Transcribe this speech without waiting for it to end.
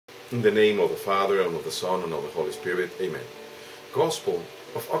In the name of the Father, and of the Son, and of the Holy Spirit. Amen. Gospel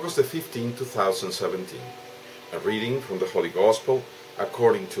of August the 15th, 2017. A reading from the Holy Gospel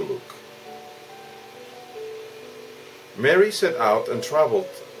according to Luke. Mary set out and traveled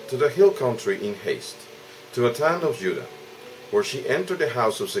to the hill country in haste, to a town of Judah, where she entered the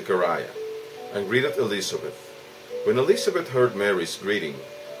house of Zechariah, and greeted Elizabeth. When Elizabeth heard Mary's greeting,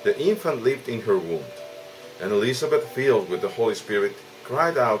 the infant leaped in her womb, and Elizabeth, filled with the Holy Spirit,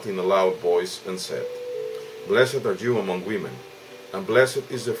 cried out in a loud voice and said, "Blessed are you among women, and blessed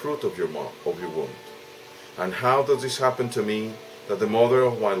is the fruit of your womb. And how does this happen to me, that the mother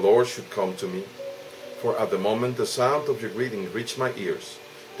of my Lord should come to me? For at the moment the sound of your greeting reached my ears,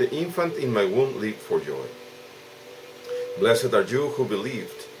 the infant in my womb leaped for joy. Blessed are you who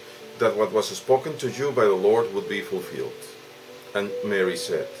believed that what was spoken to you by the Lord would be fulfilled." And Mary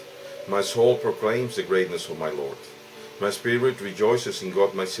said, "My soul proclaims the greatness of my Lord. My spirit rejoices in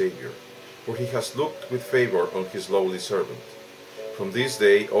God my Savior, for he has looked with favor on his lowly servant. From this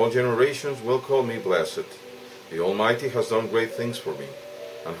day all generations will call me blessed. The Almighty has done great things for me,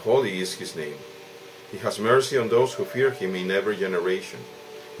 and holy is his name. He has mercy on those who fear him in every generation.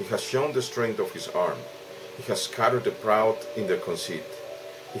 He has shown the strength of his arm. He has scattered the proud in their conceit.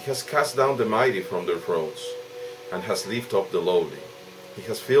 He has cast down the mighty from their thrones, and has lifted up the lowly. He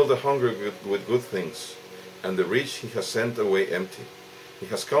has filled the hungry with good things, and the rich he has sent away empty. He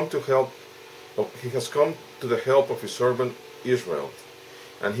has come to the help of his servant Israel,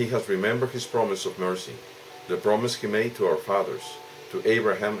 and he has remembered his promise of mercy, the promise he made to our fathers, to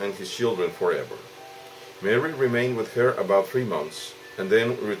Abraham and his children forever." Mary remained with her about 3 months, and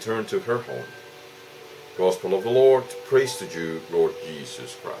then returned to her home. Gospel of the Lord. Praise to you, Lord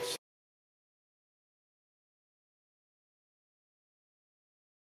Jesus Christ.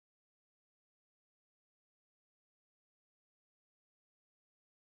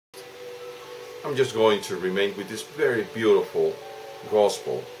 I'm just going to remain with this very beautiful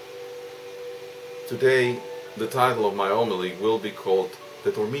Gospel. Today, the title of my homily will be called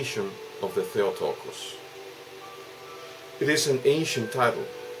The Dormition of the Theotokos. It is an ancient title.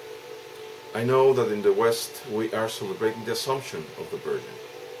 I know that in the West we are celebrating the Assumption of the Virgin.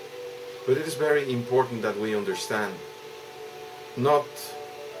 But it is very important that we understand, not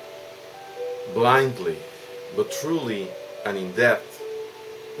blindly, but truly and in depth,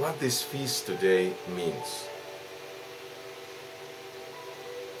 what this feast today means.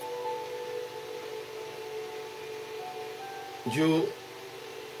 You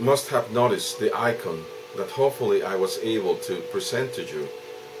must have noticed the icon that hopefully I was able to present to you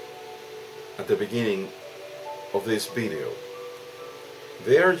at the beginning of this video.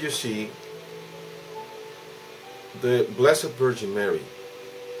 There you see the Blessed Virgin Mary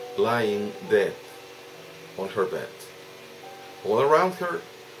lying dead on her bed. All around her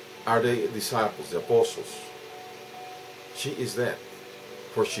are the disciples, the apostles. She is dead,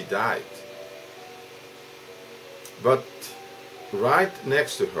 for she died. But right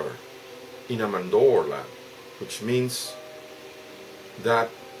next to her, in a mandorla, which means that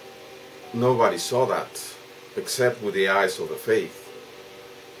nobody saw that except with the eyes of the faith,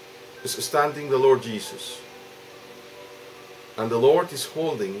 is standing the Lord Jesus. And the Lord is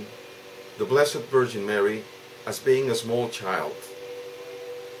holding the Blessed Virgin Mary as being a small child.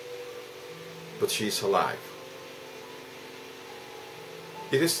 But she is alive.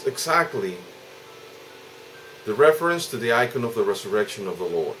 It is exactly the reference to the icon of the resurrection of the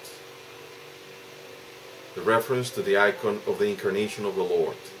Lord. The reference to the icon of the incarnation of the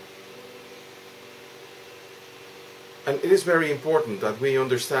Lord. And it is very important that we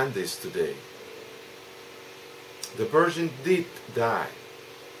understand this today. The Virgin did die.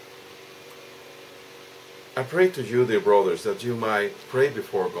 I pray to you, dear brothers, that you might pray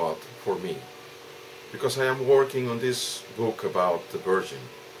before God for me, because I am working on this book about the Virgin.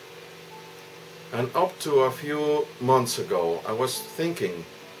 And up to a few months ago, I was thinking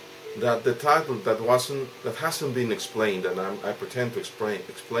that the title that hasn't been explained, and I pretend to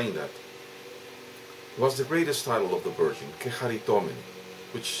explain that, was the greatest title of the Virgin, Que Charitomene,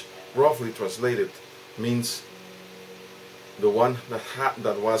 which roughly translated means the one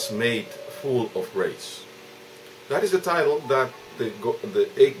that was made full of grace. That is the title that the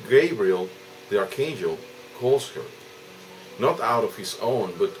Gabriel, the archangel, calls her, not out of his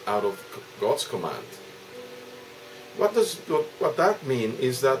own, but out of God's command. What that mean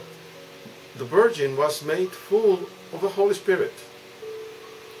is that the Virgin was made full of the Holy Spirit.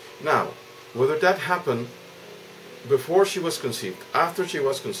 Now, whether that happened before she was conceived, after she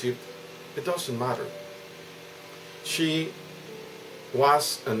was conceived, it doesn't matter. She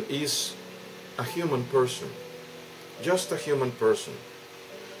was and is a human person, just a human person.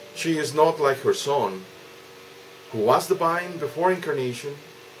 She is not like her Son, who was divine before incarnation,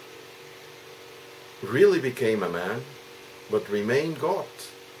 really became a man, but remained God.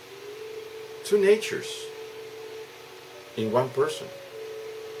 Two natures in one person.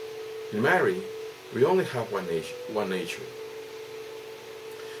 In Mary, we only have one nature.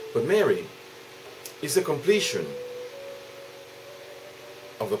 But Mary is the completion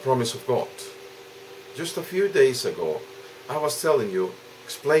of the promise of God. Just a few days ago, I was telling you,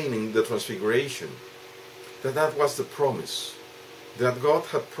 explaining the Transfiguration, that was the promise that God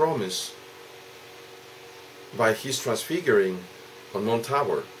had promised by His transfiguring on Mount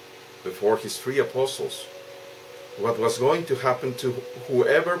Tabor before His 3 apostles, what was going to happen to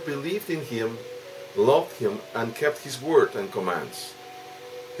whoever believed in Him, loved Him, and kept His word and commands,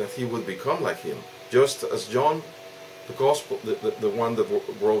 that he would become like Him. Just as John, the Gospel, the one that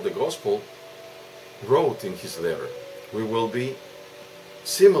wrote the Gospel, wrote in his letter, we will be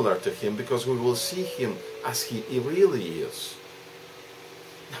similar to Him because we will see Him as He really is.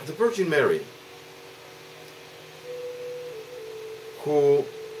 Now the Virgin Mary, who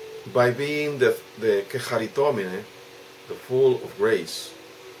by being the Kecharitomene, the full of grace,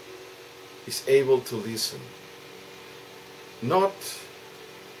 is able to listen, not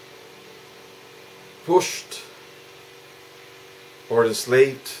pushed or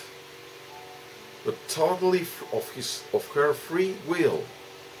enslaved, but totally of her free will,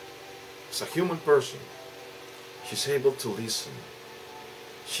 as a human person, she's able to listen.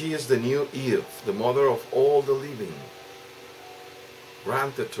 She is the new Eve, the mother of all the living,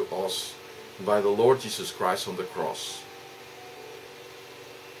 granted to us by the Lord Jesus Christ on the cross.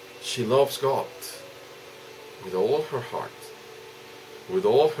 She loves God with all her heart, with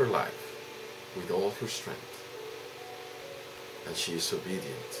all her life, with all her strength, and she is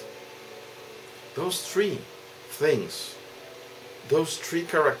obedient. Those 3 things, those 3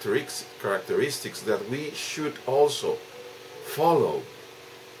 characteristics that we should also follow,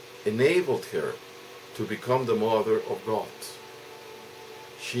 enabled her to become the mother of God.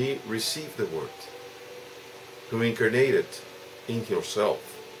 She received the Word, who incarnated in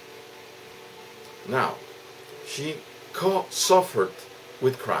herself. Now, she suffered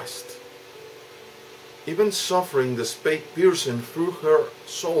with Christ, even suffering the spade piercing through her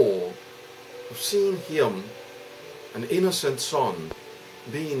soul of seeing Him, an innocent Son,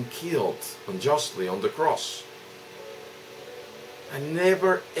 being killed unjustly on the cross. And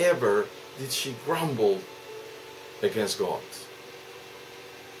never ever did she grumble against God.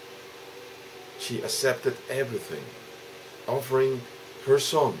 She accepted everything, offering her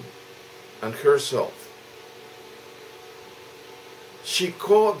Son and herself. She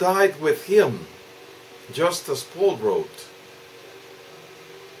co-died with Him, just as Paul wrote.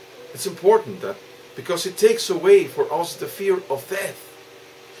 It's important that, because it takes away for us the fear of death.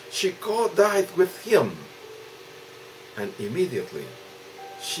 She co-died with Him, and immediately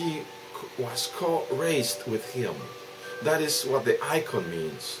she was co-raised with Him. That is what the icon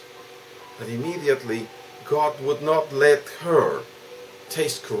means. That immediately God would not let her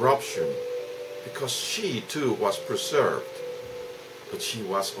taste corruption, because she too was preserved, but she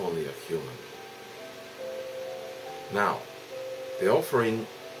was only a human. Now, the offering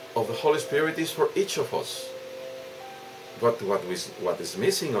of the Holy Spirit is for each of us. But what is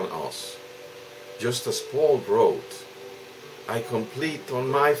missing on us, just as Paul wrote, I complete on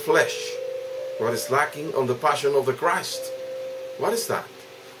my flesh what is lacking on the passion of the Christ. What is that?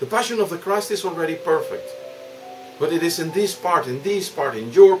 The passion of the Christ is already perfect. But it is in this part,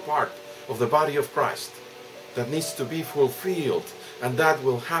 in your part of the body of Christ, that needs to be fulfilled. And that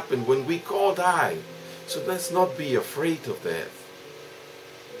will happen when we die. So let's not be afraid of death.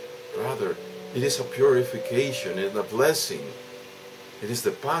 Rather, it is a purification and a blessing. It is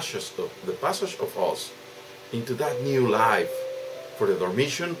the passage of us into that new life. For the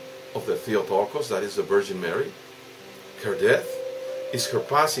Dormition of the Theotokos, that is the Virgin Mary, her death is her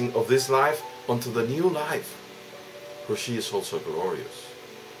passing of this life onto the new life, where she is also glorious.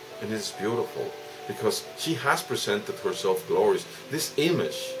 And it is beautiful, because she has presented herself glorious. This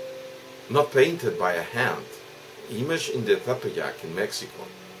image, not painted by a hand, image in the Tepeyac in Mexico,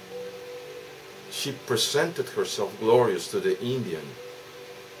 she presented herself glorious to the Indian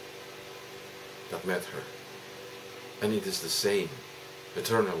that met her. And it is the same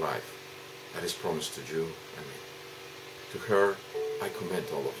eternal life that is promised to you and me. To her I commend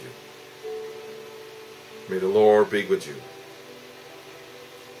all of you. May the Lord be with you,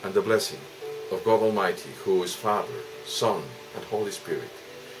 and the blessing of God Almighty, who is Father, Son, and Holy Spirit,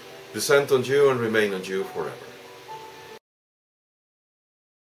 descend on you and remain on you forever.